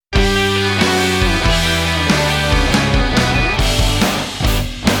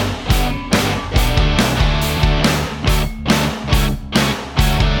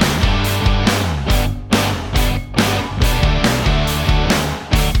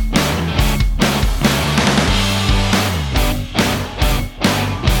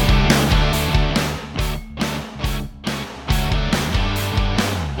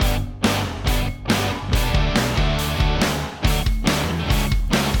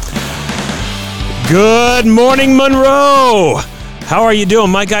Good morning, Monroe. How are you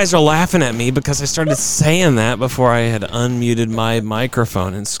doing? My guys are laughing at me because I started saying that before I had unmuted my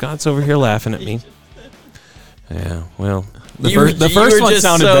microphone, and Scott's over here laughing at me. Yeah, well, the first one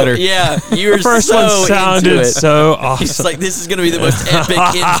sounded better. Yeah, you were the first so one sounded into it. So awesome. It's like, this is going to be the most epic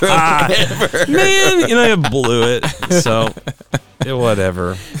intro ever. Man, I blew it. So,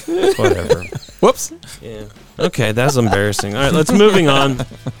 whatever. Whoops. Yeah. Okay, that's embarrassing. All right, let's moving on.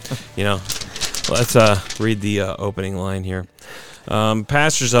 Let's read the opening line here.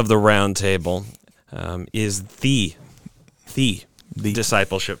 Pastors of the Round Table is the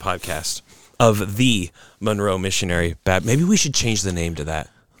discipleship podcast of the Monroe Missionary Baptist. Maybe we should change the name to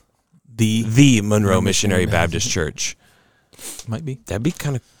that. The Monroe Missionary Baptist Church. Might be. That'd be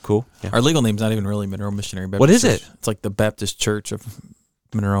kind of cool. Yeah. Our legal name's not even really Monroe Missionary Baptist What is Church. it? It's like the Baptist Church of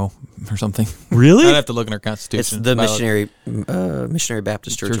Monroe or something. Really? I'd have to look in our constitution. It's the Missionary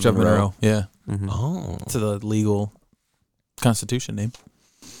Baptist Church of Monroe. Yeah. Mm-hmm. Oh. It's the legal constitution name.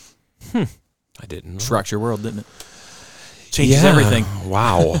 I didn't know. Just rocks your world, didn't it? Changes everything.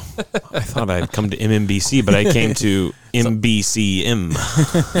 Wow. I thought I'd come to MMBC, but I came to MBCM.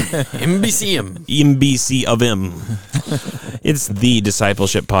 MBCM. MBC of M. It's the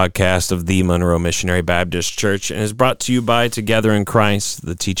discipleship podcast of the Monroe Missionary Baptist Church and is brought to you by Together in Christ,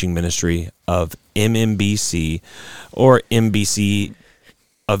 the teaching ministry of MMBC or MBC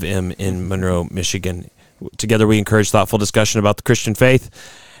of M in Monroe, Michigan. Together we encourage thoughtful discussion about the Christian faith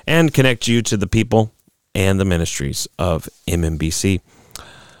and connect you to the people and the ministries of MMBC.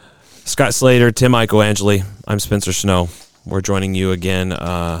 Scott Slater, Tim Icoangeli, I'm Spencer Snow. We're joining you again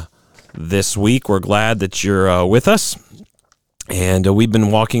this week. We're glad that you're with us. And we've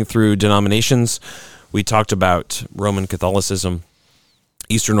been walking through denominations. We talked about Roman Catholicism,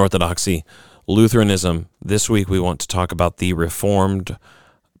 Eastern Orthodoxy, Lutheranism. This week we want to talk about the Reformed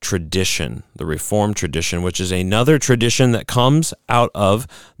tradition, which is another tradition that comes out of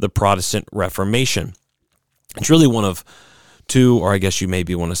the Protestant Reformation. It's really one of two, or I guess you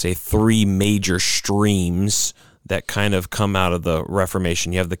maybe want to say three major streams that kind of come out of the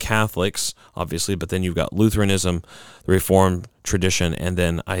Reformation. You have the Catholics, obviously, but then you've got Lutheranism, the Reformed tradition, and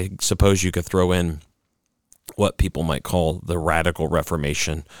then I suppose you could throw in what people might call the Radical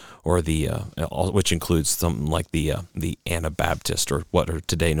Reformation, or the which includes something like the Anabaptist, or what are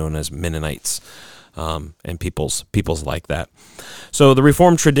today known as Mennonites, and peoples like that. So the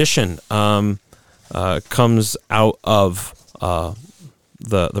Reformed tradition comes out of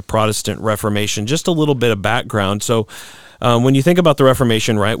the Protestant Reformation. Just a little bit of background. So when you think about the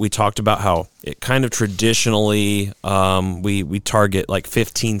Reformation, right, we talked about how it kind of traditionally we target like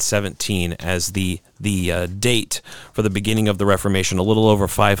 1517 as the date for the beginning of the Reformation, a little over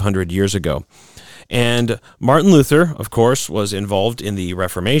 500 years ago. And Martin Luther, of course, was involved in the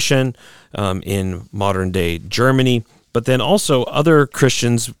Reformation in modern-day Germany, but then also other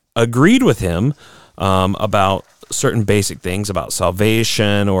Christians agreed with him about certain basic things about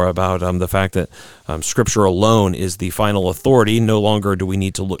salvation, or about the fact that Scripture alone is the final authority. No longer do we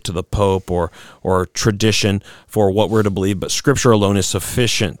need to look to the Pope or tradition for what we're to believe, but Scripture alone is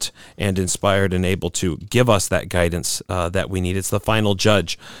sufficient and inspired and able to give us that guidance that we need. It's the final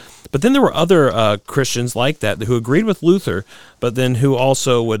judge. But then there were other Christians like that who agreed with Luther, but then who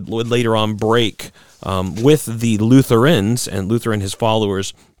also would later on break with the Lutherans and Luther and his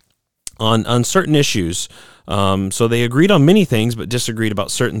followers on certain issues. So they agreed on many things, but disagreed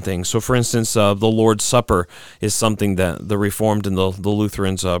about certain things. So, for instance, the Lord's Supper is something that the Reformed and the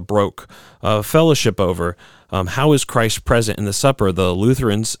Lutherans broke fellowship over. How is Christ present in the supper? The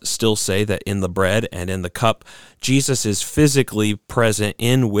Lutherans still say that in the bread and in the cup, Jesus is physically present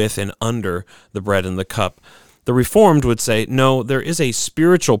in, with, and under the bread and the cup. The Reformed would say, no, there is a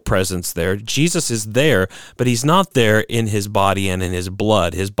spiritual presence there. Jesus is there, but he's not there in his body and in his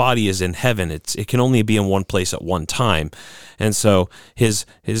blood. His body is in heaven. It can only be in one place at one time. And so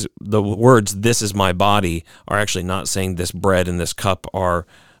the words, "this is my body," are actually not saying this bread and this cup are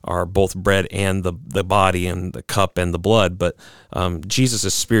both bread and the body, and the cup and the blood, but Jesus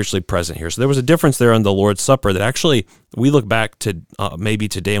is spiritually present here. So there was a difference there on the Lord's Supper that actually we look back to maybe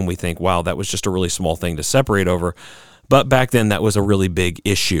today and we think, wow, that was just a really small thing to separate over. But back then that was a really big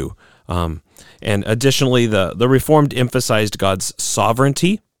issue. And additionally, the Reformed emphasized God's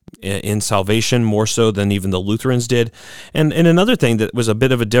sovereignty in salvation more so than even the Lutherans did. And another thing that was a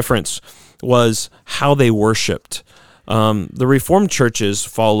bit of a difference was how they worshiped. The Reformed churches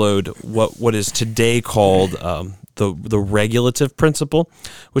followed what is today called the regulative principle,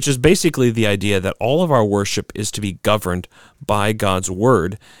 which is basically the idea that all of our worship is to be governed by God's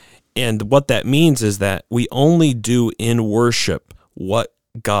word. And what that means is that we only do in worship what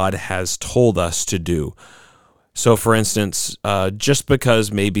God has told us to do. So, for instance, just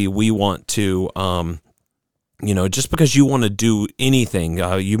because maybe we want to, just because you want to do anything,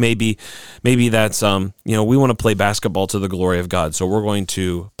 you maybe that's, we want to play basketball to the glory of God. So we're going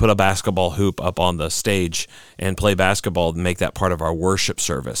to put a basketball hoop up on the stage and play basketball and make that part of our worship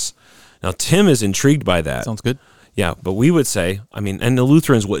service. Now, Tim is intrigued by that. Sounds good. Yeah, but we would say, and the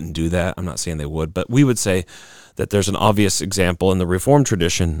Lutherans wouldn't do that. I'm not saying they would, but we would say that there's an obvious example in the Reformed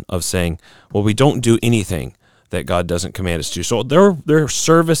tradition of saying, well, we don't do anything that God doesn't command us to. So their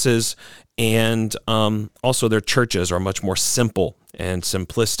services and also their churches are much more simple and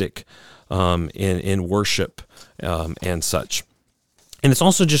simplistic in worship and such. And it's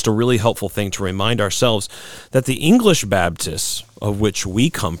also just a really helpful thing to remind ourselves that the English Baptists, of which we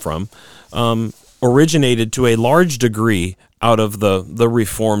come from, originated to a large degree out of the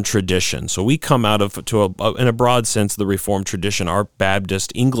Reformed tradition. So we come out of, in a broad sense, the Reformed tradition. Our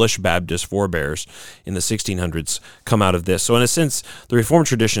English Baptist forebears in the 1600s come out of this. So in a sense, the Reformed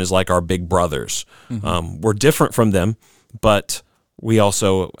tradition is like our big brothers. Mm-hmm. We're different from them, but we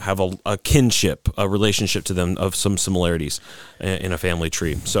also have a kinship, a relationship to them of some similarities in a family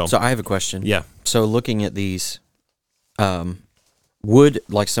tree. So I have a question. Yeah. So looking at these, would,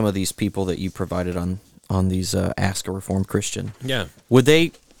 like some of these people that you provided on these Ask a Reformed Christian,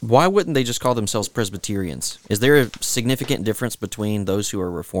 why wouldn't they just call themselves Presbyterians? Is there a significant difference between those who are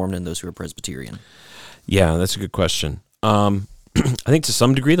Reformed and those who are Presbyterian? Yeah, that's a good question. I think to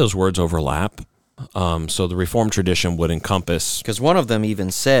some degree those words overlap. So the Reformed tradition would encompass... Because one of them even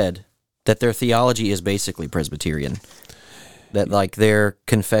said that their theology is basically Presbyterian. That like their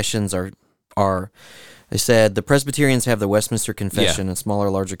confessions are they said the Presbyterians have the Westminster Confession and smaller,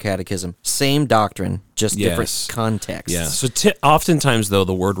 larger catechism. Same doctrine, just different contexts. Yeah. So oftentimes, though,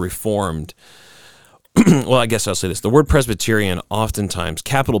 the word Reformed, well, I guess I'll say this. The word Presbyterian, oftentimes,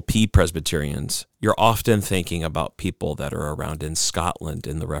 capital P Presbyterians, you're often thinking about people that are around in Scotland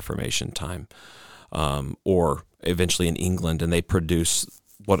in the Reformation time, or eventually in England, and they produce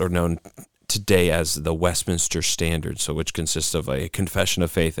what are known today as the Westminster Standard, so which consists of a confession of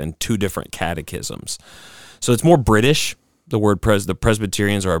faith and two different catechisms. So it's more British. The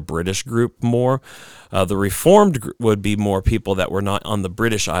Presbyterians are a British group more. The Reformed would be more people that were not on the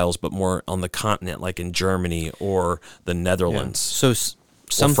British Isles, but more on the continent, like in Germany or the Netherlands. Yeah.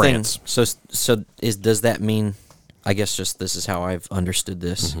 So France. Does that mean? I guess just this is how I've understood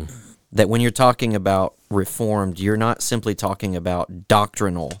this. Mm-hmm. That when you're talking about Reformed, you're not simply talking about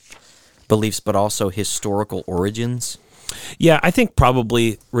doctrinal beliefs, but also historical origins. Yeah, I think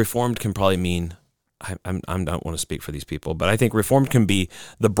probably Reformed can probably mean, I don't want to speak for these people, but I think Reformed can be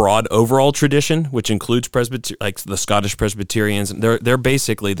the broad overall tradition, which includes like the Scottish Presbyterians. They're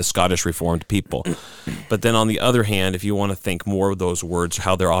basically the Scottish Reformed people. But then on the other hand, if you want to think more of those words,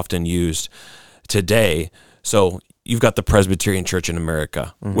 how they're often used today, so you've got the Presbyterian Church in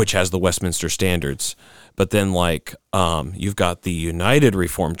America, mm-hmm. which has the Westminster Standards. But then you've got the United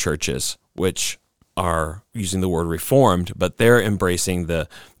Reformed Churches, which are using the word Reformed, but they're embracing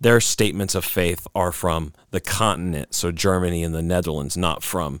their statements of faith are from the continent, so Germany and the Netherlands, not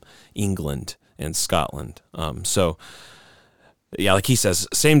from England and Scotland. Like he says,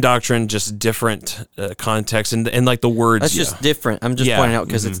 same doctrine, just different context, and like the words. That's just different. I'm just pointing out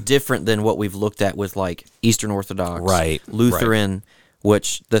because it's different than what we've looked at with like Eastern Orthodox, Lutheran. Right.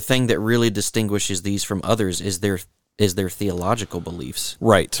 Which the thing that really distinguishes these from others is their theological beliefs.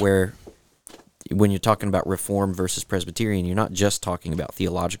 Right. Where when you're talking about Reformed versus Presbyterian, you're not just talking about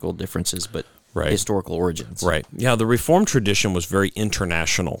theological differences, but historical origins. Right. Yeah, the Reformed tradition was very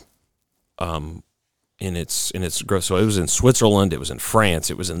international in its growth. So it was in Switzerland, it was in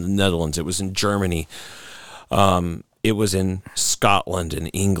France, it was in the Netherlands, it was in Germany. It was in Scotland and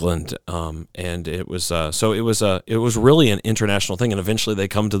England, and it was it was really an international thing. And eventually, they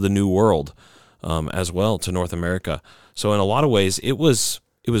come to the New World as well, to North America. So in a lot of ways, it was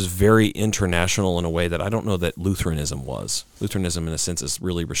very international in a way that I don't know that Lutheranism was. Lutheranism, in a sense, is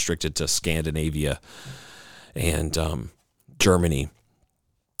really restricted to Scandinavia and Germany,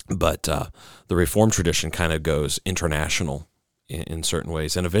 but the Reformed tradition kind of goes international in certain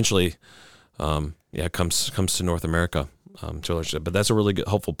ways, and eventually. Comes to North America. But that's a really good,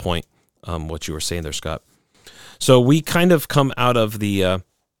 helpful point, what you were saying there, Scott. So we kind of come out of the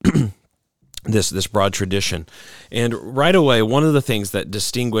this broad tradition, and right away, one of the things that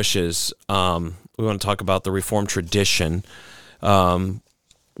distinguishes, we want to talk about the Reformed tradition. One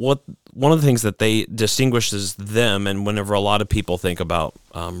of the things that they distinguishes them, and whenever a lot of people think about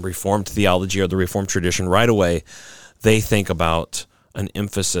Reformed theology or the Reformed tradition, right away, they think about an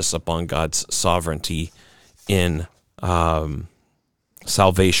emphasis upon God's sovereignty in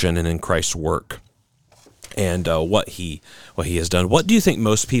salvation and in Christ's work, and what he has done. What do you think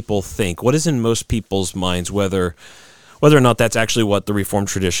most people think? What is in most people's minds, whether or not that's actually what the Reformed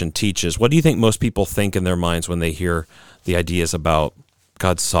tradition teaches? What do you think most people think in their minds when they hear the ideas about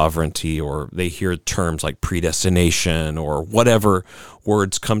God's sovereignty, or they hear terms like predestination, or whatever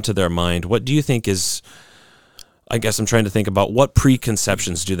words come to their mind? What do you think is, I guess I'm trying to think about, what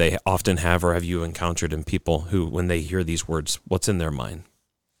preconceptions do they often have, or have you encountered in people who, when they hear these words, what's in their mind?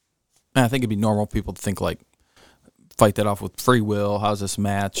 I think it'd be normal people to think like, fight that off with free will. How's this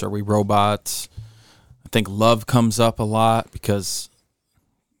match? Are we robots? I think love comes up a lot, because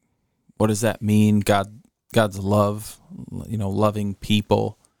what does that mean? God's love, loving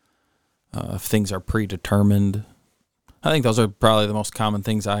people. If things are predetermined, I think those are probably the most common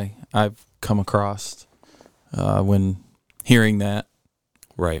things I've come across when hearing that.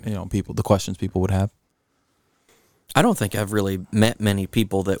 Right. The questions people would have. I don't think I've really met many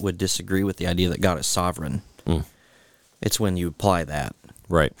people that would disagree with the idea that God is sovereign. It's when you apply that,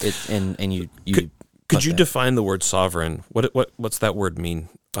 right? And you could you define the word sovereign? What's that word mean?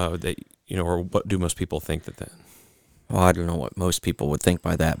 Or what do most people think that? Well, I don't know what most people would think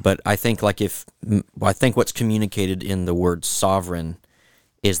by that, but I think what's communicated in the word sovereign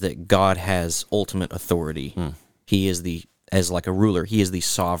is that God has ultimate authority. He is as like a ruler, he is the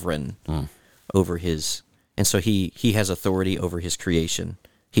sovereign over his, and so he has authority over his creation.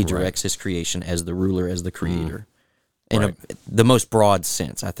 He directs his creation as the ruler, as the creator. In the most broad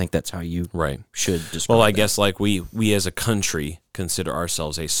sense, I think that's how you should describe it. Well, I guess like we as a country consider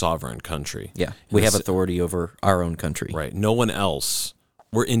ourselves a sovereign country. Yeah, we have authority over our own country. Right. No one else,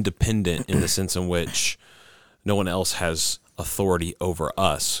 we're independent in the sense in which no one else has authority over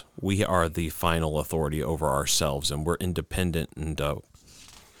us. We are the final authority over ourselves, and we're independent, and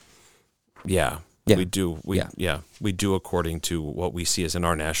we do according to what we see as in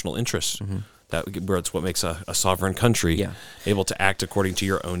our national interests. That's what makes a sovereign country able to act according to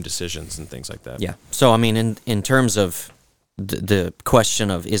your own decisions and things like that. Yeah. So I mean, in terms of the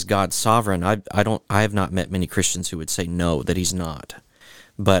question of is God sovereign, I have not met many Christians who would say no, that he's not.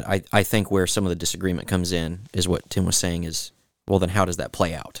 But I think where some of the disagreement comes in is what Tim was saying is, well, then how does that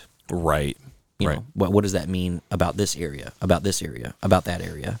play out? Right. You know, what does that mean about this area, about this area, about that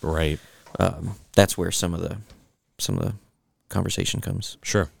area? Right. That's where some of the conversation comes.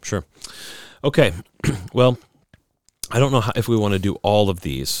 Sure. Okay, well, I don't know if we want to do all of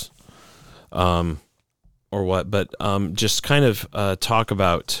these or what, but just kind of talk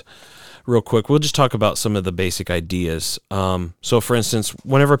about, real quick, we'll just talk about some of the basic ideas. So, for instance,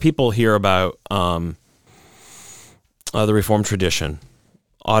 whenever people hear about the Reformed tradition,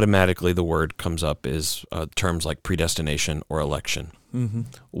 automatically the word comes up is terms like predestination or election.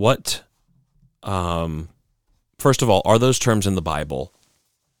 What, first of all, are those terms in the Bible?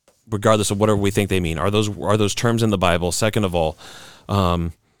 Regardless of whatever we think they mean, are those terms in the Bible? Second of all,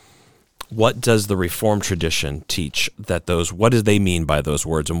 what does the Reformed tradition teach what do they mean by those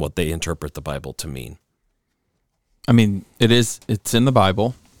words, and what they interpret the Bible to mean? I mean, it's in the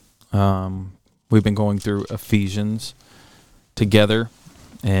Bible. We've been going through Ephesians together,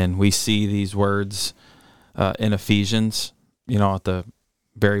 and we see these words in Ephesians, at the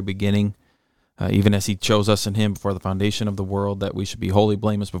very beginning. Even as he chose us in him before the foundation of the world, that we should be holy,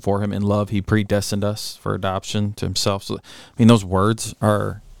 blameless before him. In love, he predestined us for adoption to himself. So, I mean, those words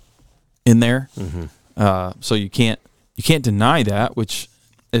are in there. So you can't deny that, which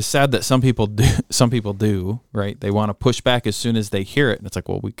is sad that some people do, right? They want to push back as soon as they hear it. And it's like,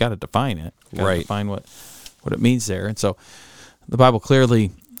 well, we got to define it. Define what it means there. And so the Bible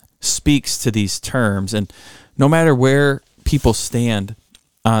clearly speaks to these terms. And no matter where people stand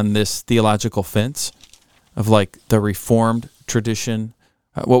on this theological fence of like the Reformed tradition,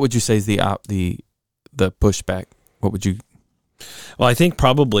 what would you say is the pushback? What would you? Well, I think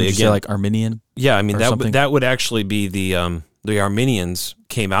probably again, say like Arminian. Yeah, I mean that would actually be the Arminians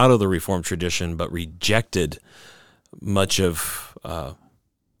came out of the Reformed tradition, but rejected much of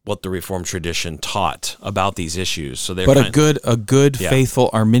what the Reformed tradition taught about these issues. So a good faithful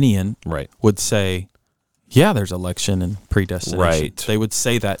Arminian would say, yeah, there's election and predestination. Right. They would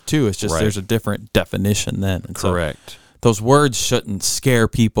say that too. It's just there's a different definition then. And correct. So those words shouldn't scare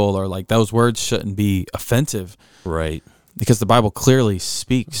people, or like those words shouldn't be offensive. Right. Because the Bible clearly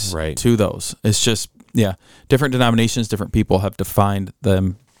speaks to those. It's just, different denominations, different people have defined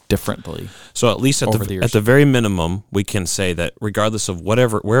them differently. So at least at the very minimum, we can say that regardless of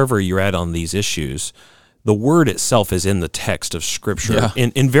wherever you're at on these issues, the word itself is in the text of Scripture Yeah.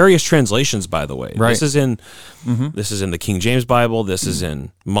 in various translations. By the way, Right. this is in the King James Bible. This is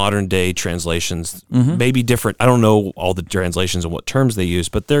in modern day translations, maybe different. I don't know all the translations and what terms they use,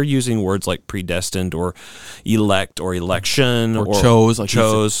 but they're using words like predestined or elect or election or chose, like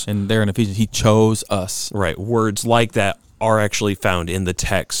chose. and there in Ephesians, he chose us. Right, words like that are actually found in the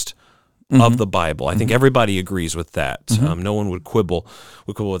text of the Bible. I think everybody agrees with that. No one would quibble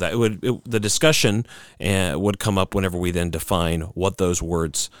with that. The discussion would come up whenever we then define what those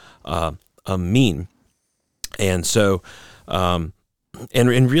words mean. And so, and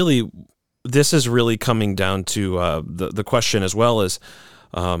really, this is really coming down to the question as well as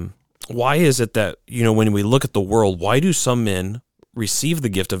why is it that, when we look at the world, why do some men receive the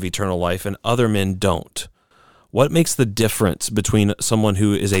gift of eternal life and other men don't? What makes the difference between someone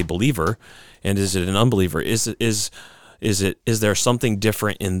who is a believer and is it an unbeliever? Is there something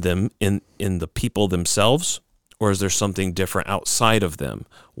different in them, in the people themselves, or is there something different outside of them?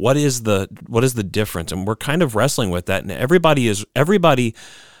 What is the difference? And we're kind of wrestling with that. And everybody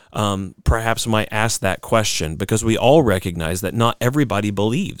perhaps might ask that question because we all recognize that not everybody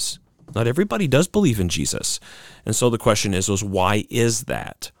believes. Not everybody does believe in Jesus. And so the question is why is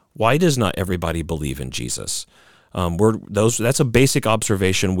that? Why does not everybody believe in Jesus? That's a basic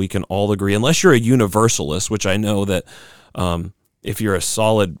observation we can all agree, unless you're a universalist, which I know that if you're a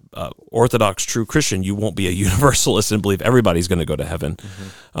solid Orthodox true Christian, you won't be a universalist and believe everybody's going to go to heaven.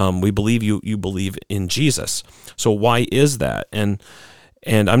 We believe you believe in Jesus. So why is that? And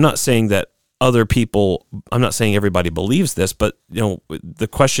I'm not saying that other people, I'm not saying everybody believes this, but the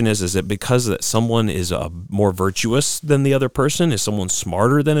question is it because that someone is more virtuous than the other person? Is someone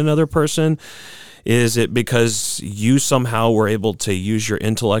smarter than another person? Is it because you somehow were able to use your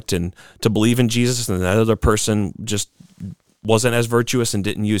intellect and to believe in Jesus and that other person just wasn't as virtuous and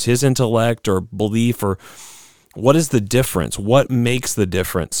didn't use his intellect or belief? Or what is the difference? What makes the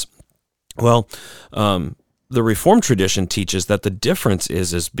difference? Well, the Reformed tradition teaches that the difference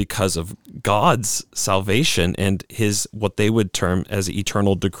is because of God's salvation and his, what they would term as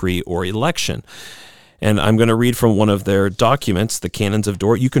eternal decree or election. And I'm going to read from one of their documents, the Canons of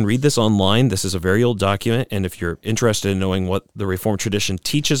Dort. You can read this online. This is a very old document. And if you're interested in knowing what the Reformed tradition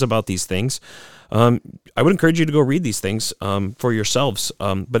teaches about these things, I would encourage you to go read these things for yourselves.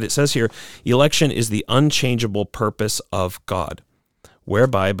 But it says here, election is the unchangeable purpose of God,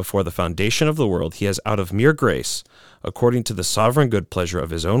 whereby before the foundation of the world he has out of mere grace, according to the sovereign good pleasure of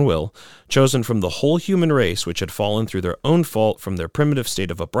his own will, chosen from the whole human race which had fallen through their own fault from their primitive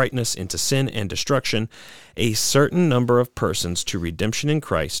state of uprightness into sin and destruction, a certain number of persons to redemption in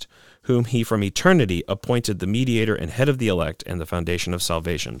Christ, whom he from eternity appointed the mediator and head of the elect and the foundation of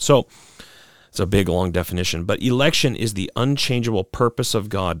salvation. So, it's a big, long definition, but election is the unchangeable purpose of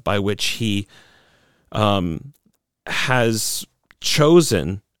God by which he has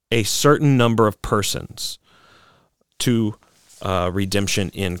chosen a certain number of persons to redemption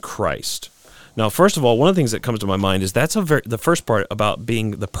in Christ. Now, first of all, one of the things that comes to my mind is the first part about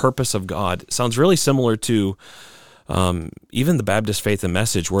being the purpose of God sounds really similar to even the Baptist Faith and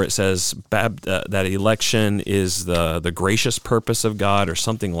Message, where it says that election is the gracious purpose of God or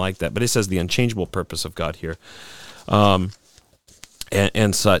something like that. But it says the unchangeable purpose of God here,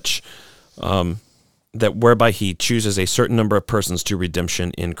 and such. That whereby he chooses a certain number of persons to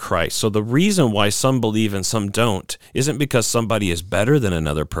redemption in Christ. So the reason why some believe and some don't isn't because somebody is better than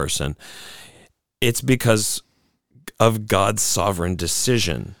another person. It's because of God's sovereign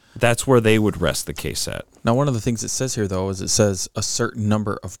decision. That's where they would rest the case at. Now, one of the things it says here, though, is it says a certain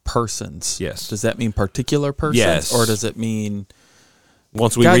number of persons. Yes. Does that mean particular persons? Yes. Or does it mean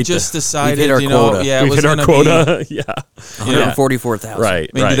once we God read just decided, we've hit our quota. Yeah, it we've was hit our gonna quota. be, Yeah. 144,000. Right.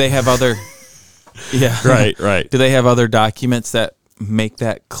 I mean, right. do they have other? Yeah. Right. Do they have other documents that make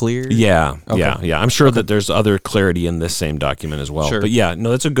that clear? Yeah, Okay. yeah. I'm sure that there's other clarity in this same document as well. Sure. But yeah,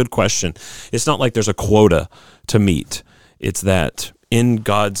 no, that's a good question. It's not like there's a quota to meet. It's that in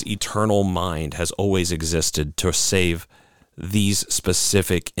God's eternal mind has always existed to save these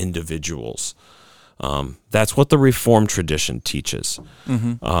specific individuals. That's what the Reformed tradition teaches.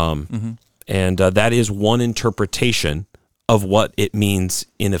 And that is one interpretation of what it means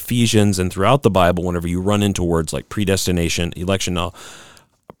in Ephesians and throughout the Bible whenever you run into words like predestination, election. Now,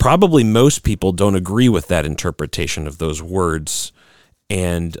 probably most people don't agree with that interpretation of those words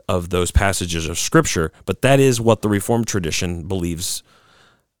and of those passages of Scripture, but that is what the Reformed tradition believes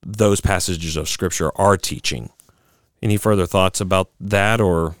those passages of Scripture are teaching. Any further thoughts about that?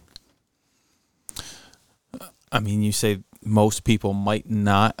 Or, I mean, you say most people might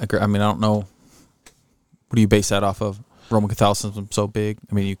not agree. I mean, I don't know. What do you base that off of? Roman Catholicism so big?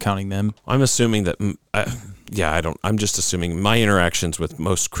 I mean, are you counting them? I'm assuming that, I'm just assuming my interactions with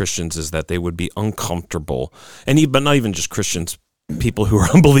most Christians is that they would be uncomfortable, but not even just Christians, people who are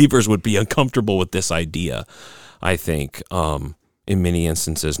unbelievers would be uncomfortable with this idea, I think, in many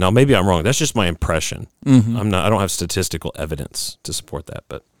instances. Now, maybe I'm wrong. That's just my impression. I don't have statistical evidence to support that,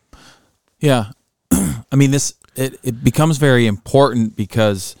 but. Yeah. I mean, it becomes very important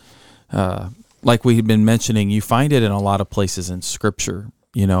because, like we had been mentioning, you find it in a lot of places in Scripture,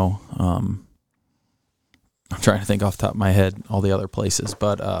 I'm trying to think off the top of my head all the other places,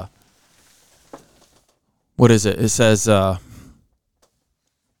 but what is it? It says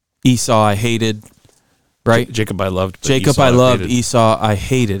Esau I hated, right? Jacob I loved. But Jacob Esau I loved, hated. Esau I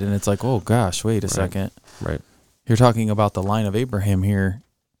hated. And it's like, oh gosh, wait a second. Right. You're talking about the line of Abraham here.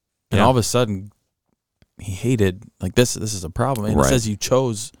 And Yeah. all of a sudden, he hated, like this is a problem. And Right. it says you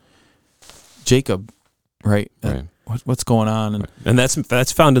chose Jacob, right? Right. What's going on? And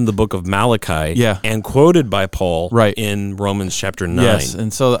that's found in the book of Malachi, Yeah. and quoted by Paul, Right. in Romans chapter 9. Yes,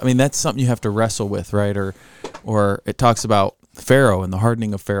 and so I mean that's something you have to wrestle with, right? Or it talks about Pharaoh and the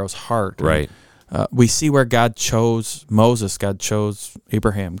hardening of Pharaoh's heart. And, Right. we see where God chose Moses, God chose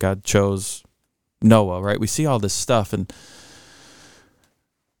Abraham, God chose Noah, right? We see all this stuff, and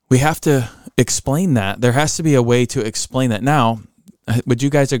we have to explain that. There has to be a way to explain that. Now, would you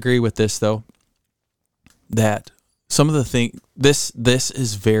guys agree with this though? That some of the this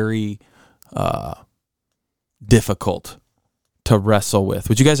is very difficult to wrestle with.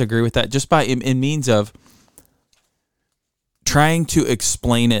 Would you guys agree with that? Just by in means of trying to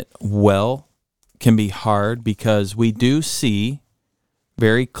explain it well can be hard, because we do see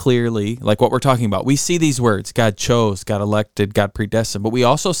very clearly, like what we're talking about. We see these words: God chose, God elected, God predestined. But we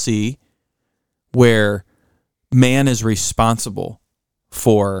also see where man is responsible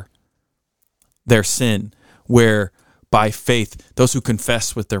for their sin, where by faith, those who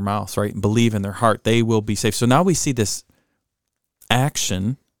confess with their mouths, right, and believe in their heart, they will be saved. So now we see this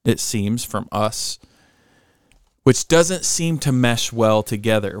action, it seems, from us, which doesn't seem to mesh well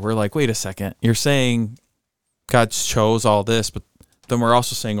together. We're like, wait a second, you're saying God chose all this, but then we're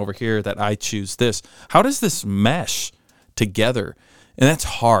also saying over here that I choose this. How does this mesh together? And that's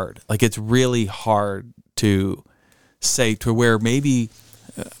hard. Like, it's really hard to say, to where maybe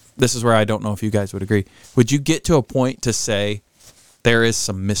this is where I don't know if you guys would agree. Would you get to a point to say there is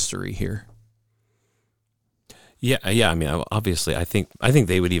some mystery here? Yeah. I mean, obviously, I think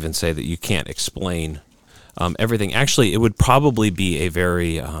they would even say that you can't explain everything. Actually, it would probably be a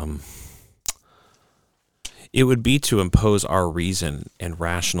very it would be to impose our reason and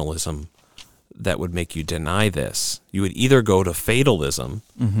rationalism that would make you deny this. You would either go to fatalism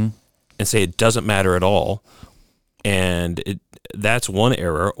and say it doesn't matter at all, and that's one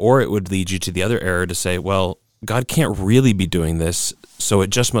error, or it would lead you to the other error to say, well, God can't really be doing this, so it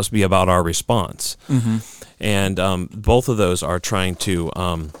just must be about our response. And both of those are trying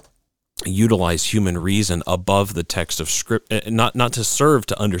to utilize human reason above the text of Scripture, not to serve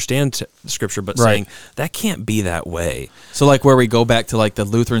to understand Scripture, but saying that can't be that way. So like where we go back to like the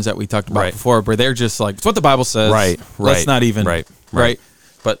Lutherans that we talked about before, where they're just like, it's what the Bible says. Let's not even, right?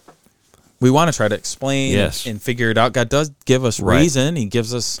 But we want to try to explain and figure it out. God does give us reason. He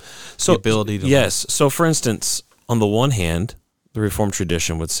gives us the ability to. Yes. So for instance, on the one hand, the Reformed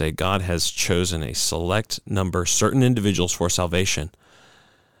tradition would say God has chosen a select number, certain individuals for salvation.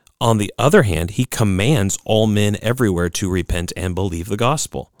 On the other hand, he commands all men everywhere to repent and believe the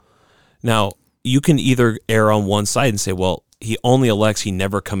gospel. Now, you can either err on one side and say, well, he only elects, he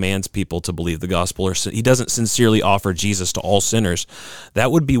never commands people to believe the gospel, or he doesn't sincerely offer Jesus to all sinners.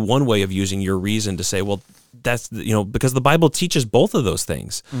 That would be one way of using your reason to say, well, that's, because the Bible teaches both of those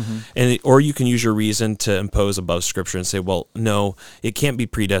things. Or you can use your reason to impose above Scripture and say, well, no, it can't be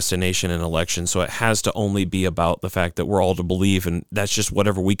predestination and election, so it has to only be about the fact that we're all to believe, and that's just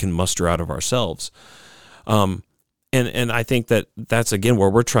whatever we can muster out of ourselves. And I think that's, again, where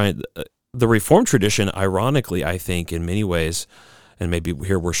we're trying. The Reformed tradition, ironically, I think, in many ways, and maybe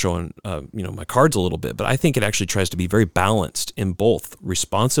here we're showing, my cards a little bit, but I think it actually tries to be very balanced in both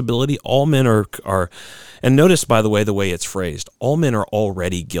responsibility. All men are, and notice, by the way it's phrased, all men are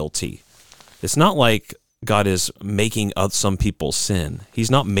already guilty. It's not like God is making some people sin.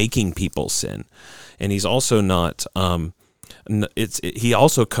 He's not making people sin. And he's also not, he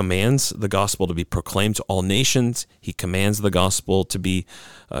also commands the gospel to be proclaimed to all nations. He commands the gospel to be,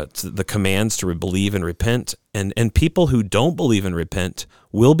 the commands to believe and repent. And people who don't believe and repent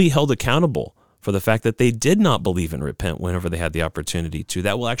will be held accountable for the fact that they did not believe and repent whenever they had the opportunity to.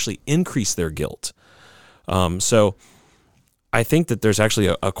 That will actually increase their guilt. So I think that there's actually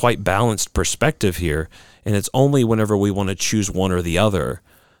a quite balanced perspective here, and it's only whenever we want to choose one or the other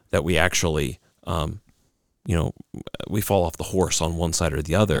that we actually, we fall off the horse on one side or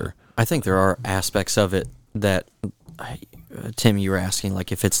the other. I think there are aspects of it that, Tim, you were asking,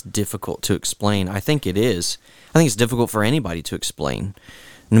 like if it's difficult to explain. I think it is. I think it's difficult for anybody to explain,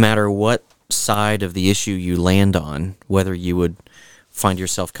 no matter what side of the issue you land on, whether you would find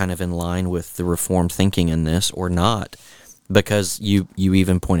yourself kind of in line with the Reformed thinking in this or not, because you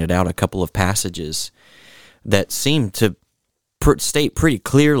even pointed out a couple of passages that seem to state pretty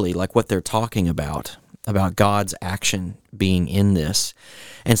clearly like what they're talking about God's action being in this.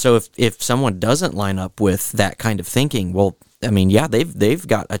 And so if someone doesn't line up with that kind of thinking, well, I mean, yeah, they've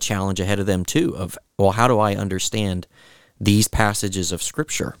got a challenge ahead of them too of, well, how do I understand these passages of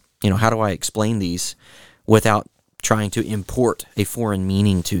Scripture? How do I explain these without trying to import a foreign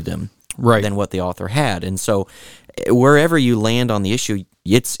meaning to them than what the author had? And so wherever you land on the issue,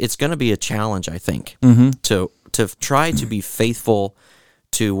 it's going to be a challenge, I think, to try to be faithful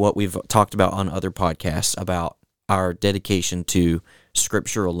to what we've talked about on other podcasts about our dedication to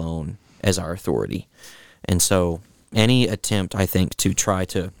Scripture alone as our authority. And so any attempt, I think, to try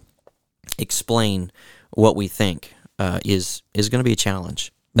to explain what we think is going to be a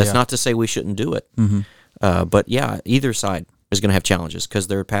challenge. That's not to say we shouldn't do it. But yeah, either side is going to have challenges because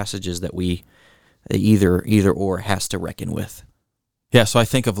there are passages that we either or has to reckon with. Yeah, so I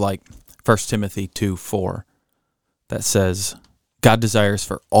think of like 1 Timothy 2:4 that says, God desires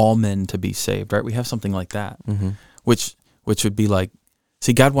for all men to be saved, right? We have something like that, which would be like,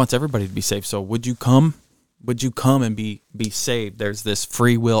 see, God wants everybody to be saved. So would you come? Would you come and be saved? There's this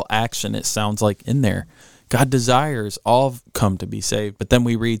free will action, it sounds like, in there. God desires all come to be saved. But then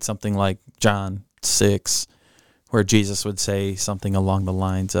we read something like John 6, where Jesus would say something along the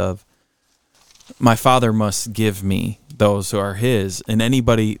lines of, my Father must give me those who are his, and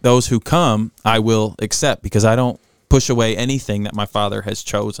those who come, I will accept, because I don't push away anything that my Father has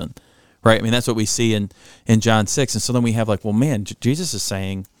chosen, right? I mean, that's what we see in John 6. And so then we have like, well, man, Jesus is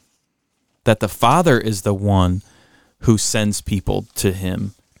saying that the Father is the one who sends people to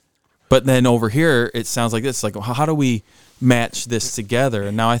him. But then over here, it sounds like this, like, well, how do we match this together?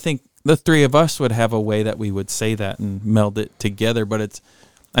 And now I think the three of us would have a way that we would say that and meld it together. But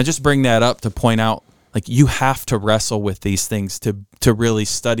I just bring that up to point out, like, you have to wrestle with these things to really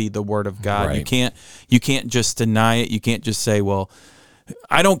study the Word of God. Right. You can't just deny it. You can't just say, well,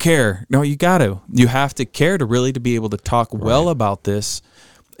 I don't care. No, you got to. You have to care to really to be able to talk well about this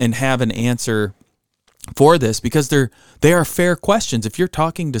and have an answer for this, because they are fair questions. If you're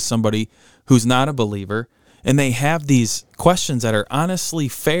talking to somebody who's not a believer and they have these questions that are honestly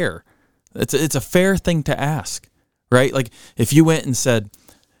fair, it's a fair thing to ask, right? Like if you went and said,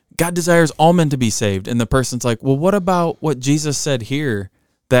 God desires all men to be saved, and the person's like, well, what about what Jesus said here,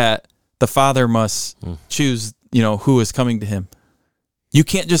 that the Father must choose, who is coming to him? You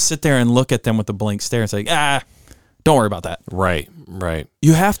can't just sit there and look at them with a blank stare and say, don't worry about that. Right.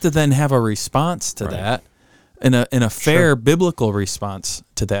 You have to then have a response to that, and a fair biblical response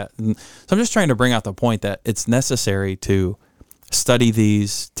to that. And so I'm just trying to bring out the point that it's necessary to study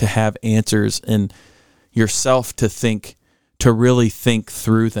these, to have answers, and yourself to really think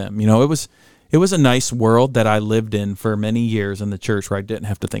through them. It was a nice world that I lived in for many years in the church where I didn't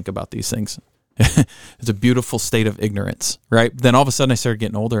have to think about these things. It's a beautiful state of ignorance, right? Then all of a sudden I started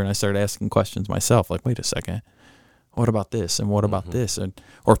getting older and I started asking questions myself, like, wait a second, what about this? And what about this?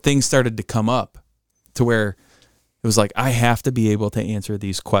 Or things started to come up to where it was like, I have to be able to answer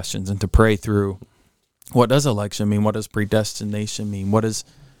these questions and to pray through, what does election mean? What does predestination mean? What does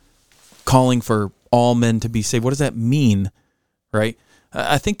calling for all men to be saved? What does that mean? Right?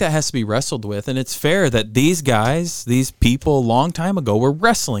 I think that has to be wrestled with, and it's fair that these guys, these people, a long time ago, were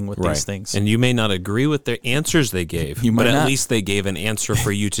wrestling with these things. And you may not agree with the answers they gave, but at least they gave an answer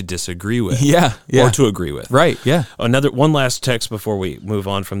for you to disagree with, or to agree with. Right? Yeah. One last text before we move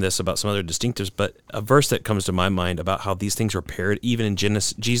on from this about some other distinctives, but a verse that comes to my mind about how these things were paired, even in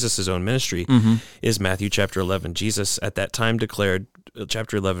Jesus' own ministry, is Matthew chapter 11. Jesus at that time declared,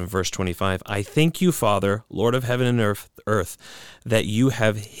 chapter 11, verse 25, I thank you, Father, Lord of heaven and earth, that you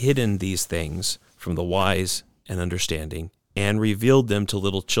have hidden these things from the wise and understanding and revealed them to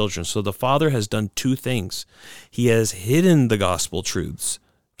little children. So the Father has done two things. He has hidden the gospel truths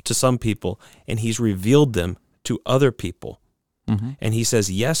to some people, and he's revealed them to other people. And he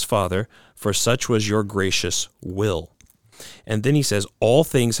says, yes, Father, for such was your gracious will. And then he says, all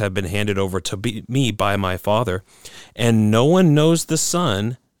things have been handed over to me by my Father, and no one knows the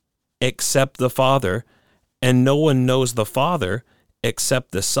Son except the Father, and no one knows the Father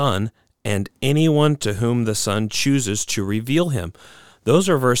except the Son, and anyone to whom the Son chooses to reveal him. Those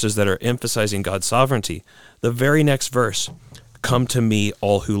are verses that are emphasizing God's sovereignty. The very next verse, come to me,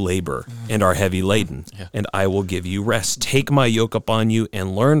 all who labor and are heavy laden, and I will give you rest. Take my yoke upon you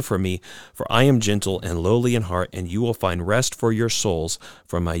and learn from me, for I am gentle and lowly in heart, and you will find rest for your souls,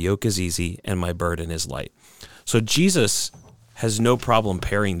 for my yoke is easy and my burden is light. So Jesus has no problem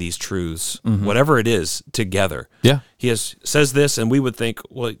pairing these truths, whatever it is, together. Yeah. He says this, and we would think,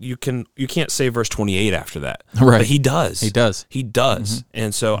 well, you can't say verse 28 after that. Right. But he does. He does. He does.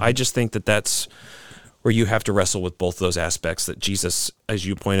 And so I just think that that's where you have to wrestle with both those aspects that Jesus, as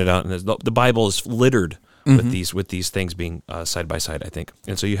you pointed out, and the Bible is littered with these things being side by side, I think.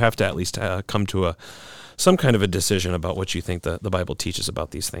 And so you have to at least come to some kind of a decision about what you think the Bible teaches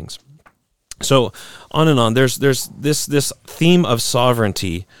about these things. So on and on. There's this theme of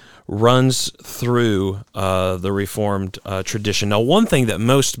sovereignty runs through the Reformed tradition. Now, one thing that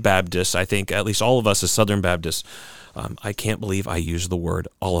most Baptists, I think, at least all of us as Southern Baptists, I can't believe I use the word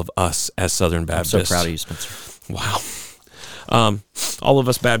all of us as Southern Baptists. I'm so proud of you, Spencer. Wow. All of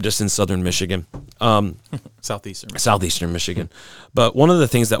us Baptists in Southern Michigan. Southeastern Michigan. But one of the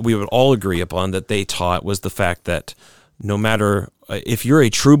things that we would all agree upon that they taught was the fact that no matter if you're a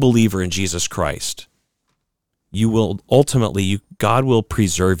true believer in Jesus Christ, you will ultimately, God will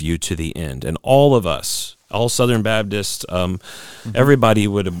preserve you to the end. And all of us, all Southern Baptists, everybody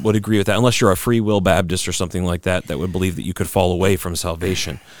would agree with that, unless you're a free will Baptist or something like that would believe that you could fall away from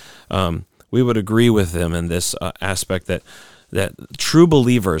salvation. We would agree with them in this aspect that true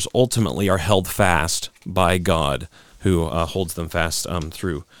believers ultimately are held fast by God, who holds them fast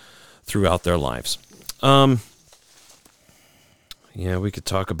throughout their lives. Yeah, we could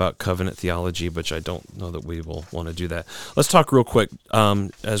talk about covenant theology, which I don't know that we will want to do that. Let's talk real quick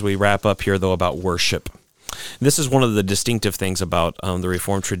as we wrap up here, though, about worship. This is one of the distinctive things about the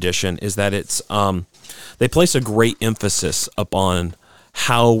Reformed tradition is that it's they place a great emphasis upon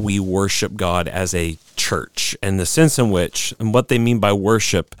how we worship God as a church, and the sense in which, and what they mean by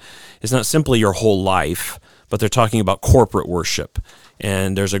worship is not simply your whole life, but they're talking about corporate worship.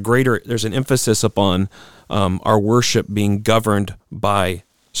 And there's an emphasis upon our worship being governed by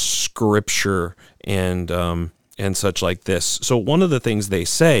Scripture and such like this. So one of the things they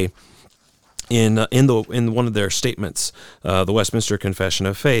say in one of their statements, the Westminster Confession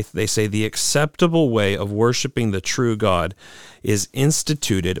of Faith, they say the acceptable way of worshiping the true God is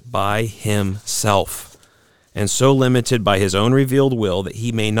instituted by Himself, and so limited by His own revealed will that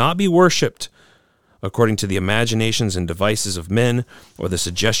He may not be worshipped according to the imaginations and devices of men, or the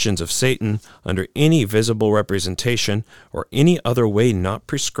suggestions of Satan, under any visible representation, or any other way not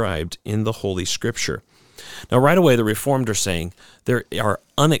prescribed in the Holy Scripture. Now, right away, the Reformed are saying there are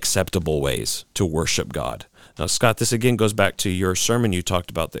unacceptable ways to worship God. Now, Scott, this again goes back to your sermon you talked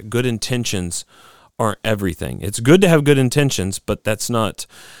about, that good intentions aren't everything. It's good to have good intentions, but that's not...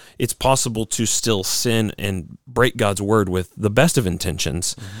 It's possible to still sin and break God's word with the best of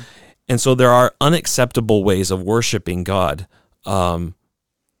intentions. And so there are unacceptable ways of worshiping God, and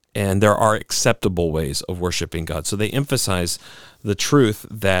there are acceptable ways of worshiping God. So they emphasize the truth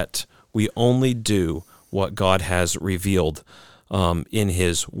that we only do what God has revealed in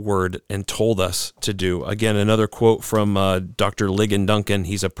His Word and told us to do. Again, another quote from Dr. Ligon Duncan.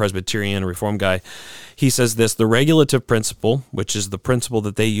 He's a Presbyterian Reform guy. He says this: the regulative principle, which is the principle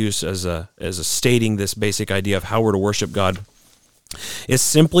that they use as a stating this basic idea of how we're to worship God, is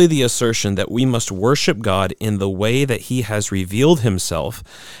simply the assertion that we must worship God in the way that He has revealed Himself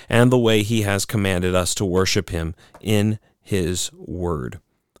and the way He has commanded us to worship Him in His Word.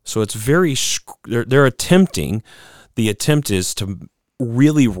 So it's they're attempting, the attempt is to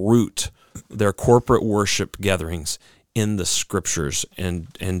really root their corporate worship gatherings in the Scriptures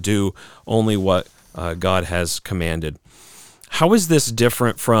and do only what God has commanded. How is this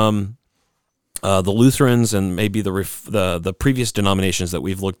different from the Lutherans and maybe the previous denominations that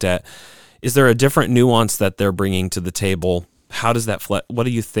we've looked at? Is there a different nuance that they're bringing to the table? How does that what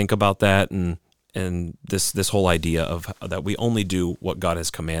do you think about that, and this whole idea of that we only do what God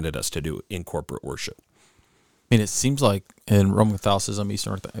has commanded us to do in corporate worship? I mean, it seems like in Roman Catholicism,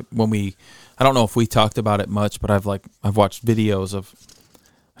 Eastern Orthodox, I don't know if we talked about it much, but I've watched videos of,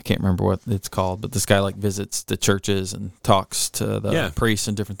 I can't remember what it's called, but this guy visits the churches and talks to the priests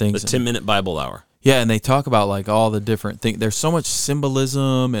and different things. The 10-minute Bible hour. Yeah, and they talk about all the different things. There's so much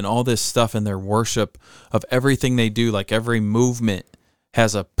symbolism and all this stuff in their worship of everything they do. Every movement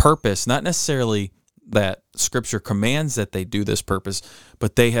has a purpose, not necessarily that Scripture commands that they do this purpose,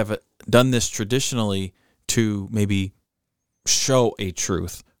 but they have done this traditionally to maybe show a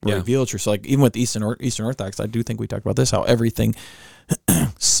truth or Yeah. reveal truth. So like even with Eastern Orthodox, I do think we talked about this, how everything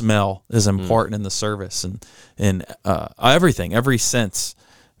smell is important in the service, and everything, every sense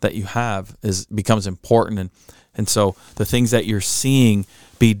that you have becomes important, and so the things that you're seeing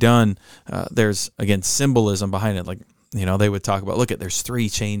be done, there's again symbolism behind it. Like, you know, they would talk about, look at, there's 3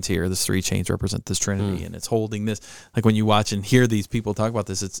 chains here. This 3 chains represent this Trinity, and it's holding this. Like when you watch and hear these people talk about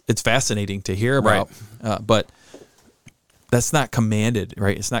this, it's fascinating to hear about. But that's not commanded,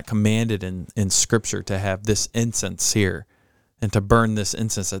 right? It's not commanded in Scripture to have this incense here and to burn this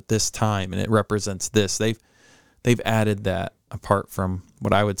incense at this time, and it represents this. They've added that apart from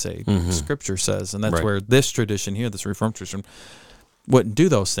what I would say Scripture says, and that's where this tradition here, this Reformed tradition, wouldn't do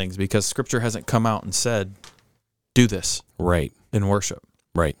those things, because Scripture hasn't come out and said, do this in worship.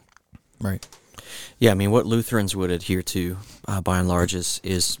 Right. Yeah, I mean, what Lutherans would adhere to, by and large,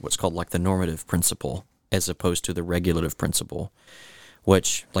 is what's called like the normative principle, as opposed to the regulative principle,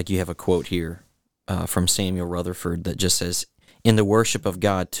 which, like, you have a quote here from Samuel Rutherford that just says, "In the worship of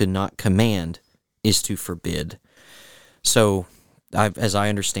God, to not command is to forbid." So, as I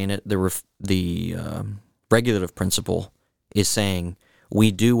understand it, the regulative principle is saying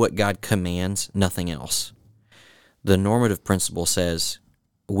we do what God commands, nothing else. The normative principle says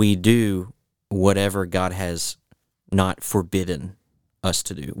we do whatever God has not forbidden us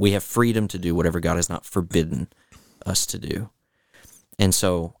to do. We have freedom to do whatever God has not forbidden us to do. And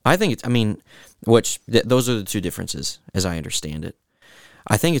so I think those are the two differences, as I understand it.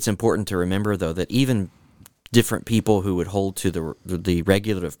 I think it's important to remember, though, that even different people who would hold to the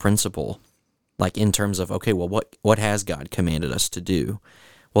regulative principle, like in terms of, okay, well, what has God commanded us to do?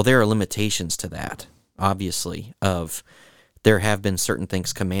 Well, there are limitations to that, obviously, of there have been certain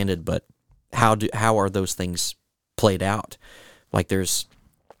things commanded, but how are those things played out? Like, there's,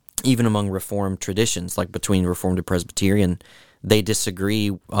 even among Reformed traditions, like between Reformed and Presbyterian, they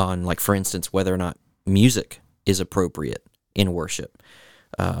disagree on, like, for instance, whether or not music is appropriate in worship.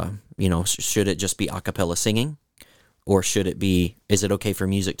 Should it just be a cappella singing, or is it okay for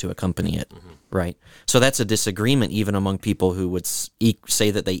music to accompany it? Right? So that's a disagreement even among people who would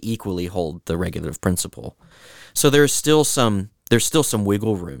say that they equally hold the regulative principle. So there's still some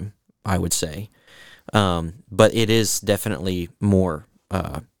wiggle room, I would say. But it is definitely more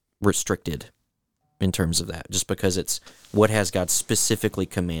restricted in terms of that, just because it's what has God specifically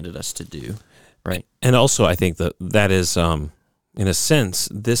commanded us to do, right? And also, I think that is, in a sense,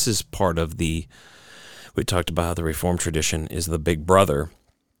 this is part of we talked about how the Reformed tradition is the big brother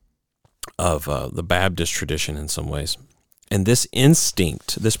of the Baptist tradition in some ways. And this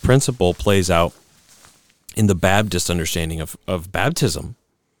instinct, this principle plays out in the Baptist understanding of baptism,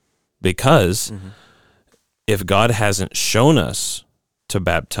 because if God hasn't shown us to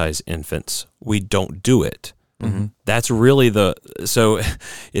baptize infants, we don't do it. That's really so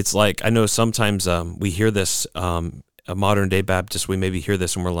it's like, I know sometimes we hear this, a modern day Baptist, we maybe hear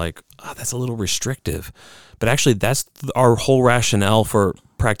this and we're like, oh, that's a little restrictive. But actually, that's our whole rationale for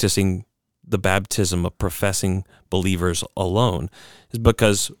practicing the baptism of professing believers alone, is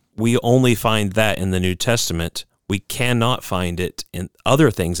because we only find that in the New Testament. We cannot find it in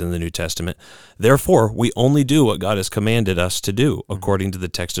other things in the New Testament. Therefore, we only do what God has commanded us to do according to the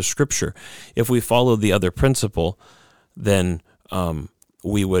text of Scripture. If we follow the other principle, then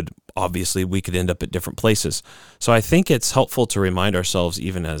we could end up at different places. So I think it's helpful to remind ourselves,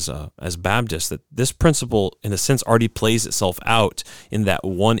 even as Baptists, that this principle, in a sense, already plays itself out in that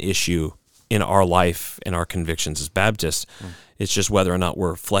one issue in our life and our convictions as Baptists. It's just whether or not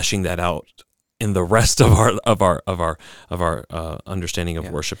we're fleshing that out in the rest of our understanding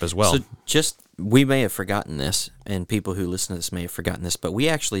of worship as well. So we may have forgotten this, and people who listen to this may have forgotten this, but we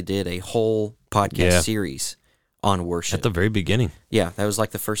actually did a whole podcast series on worship at the very beginning. Yeah, that was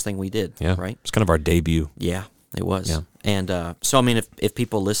like the first thing we did. Yeah, right. It's kind of our debut. Yeah, it was. Yeah. And so I mean, if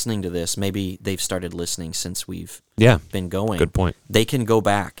people listening to this, maybe they've started listening since we've been going. Good point. They can go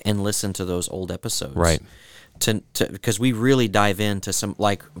back and listen to those old episodes. Right. Because we really dive into some,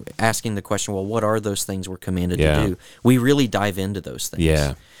 like, asking the question, well, what are those things we're commanded to do? We really dive into those things.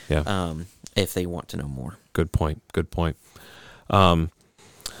 Yeah. If they want to know more. Good point.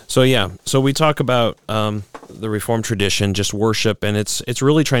 So we talk about the Reformed tradition, just worship, and it's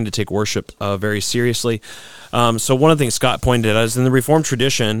really trying to take worship very seriously. So one of the things Scott pointed out is in the Reformed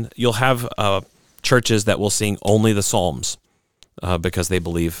tradition, you'll have churches that will sing only the Psalms because they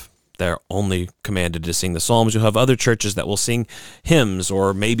believe they're only commanded to sing the Psalms. You'll have other churches that will sing hymns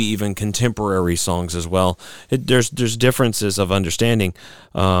or maybe even contemporary songs as well. There's differences of understanding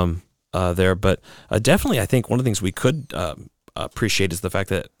there, but definitely I think one of the things we could appreciate is the fact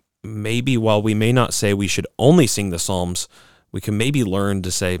that maybe while we may not say we should only sing the Psalms, we can maybe learn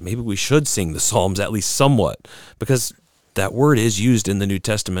to say maybe we should sing the Psalms at least somewhat, because that word is used in the New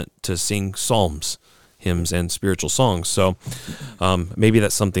Testament to sing psalms, hymns, and spiritual songs. So maybe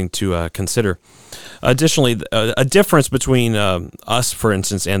that's something to consider. Additionally, a difference between us, for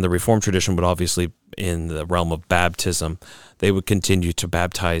instance, and the Reformed tradition would obviously in the realm of baptism. They would continue to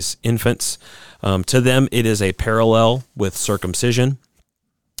baptize infants. To them, it is a parallel with circumcision,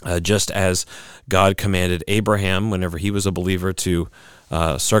 just as God commanded Abraham, whenever he was a believer, to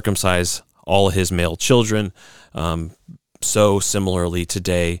circumcise all his male children. So similarly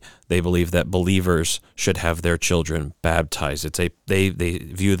today, they believe that believers should have their children baptized. They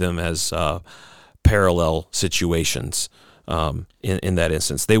view them as parallel situations in that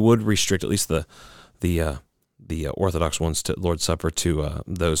instance. They would restrict at least the Orthodox ones to Lord's Supper to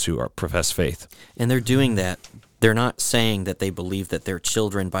those who profess faith. And they're doing that. They're not saying that they believe that their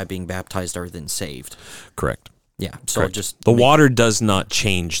children, by being baptized, are then saved. Correct. Yeah. So Correct. just the water does not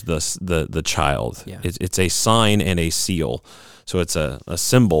change the child. Yeah. It's a sign and a seal. So it's a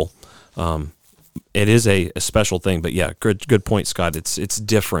symbol. It is a special thing. But yeah, good point, Scott. It's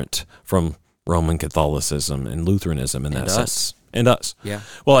different from Roman Catholicism and Lutheranism in that sense. And us. Yeah.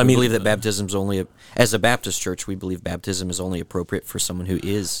 Well, I we mean, believe that baptism's only, as a Baptist church, we believe baptism is only appropriate for someone who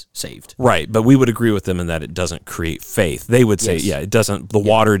is saved. right, but we would agree with them in that it doesn't create faith. They would say, Yes. it doesn't. The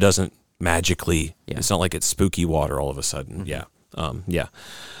water doesn't magically. Yeah. It's not like it's spooky water all of a sudden. Yeah.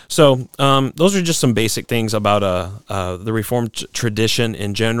 So those are just some basic things about the Reformed tradition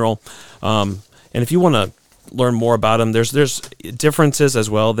in general. And if you want to learn more about them, there's differences as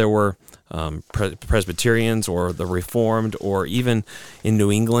well. There were Presbyterians or the Reformed, or even in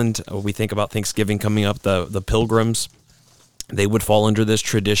New England, we think about Thanksgiving coming up, the Pilgrims, they would fall under this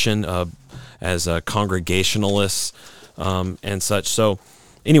tradition as Congregationalists and such. So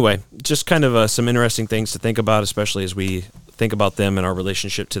anyway, just kind of some interesting things to think about, especially as we think about them and our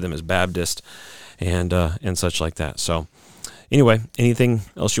relationship to them as Baptist and such like that. So anyway, anything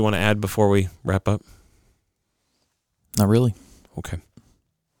else you want to add before we wrap up? Not really. Okay.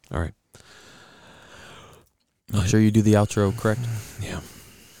 All right. I'm sure you do the outro correct. Yeah.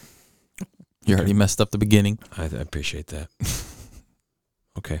 You already messed up the beginning. I appreciate that.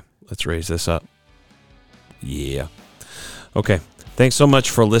 Okay, let's raise this up. Yeah. Okay. Thanks so much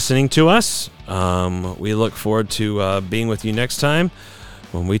for listening to us. We look forward to being with you next time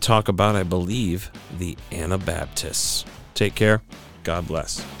when we talk about, I believe, the Anabaptists. Take care. God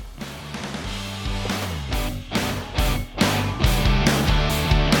bless.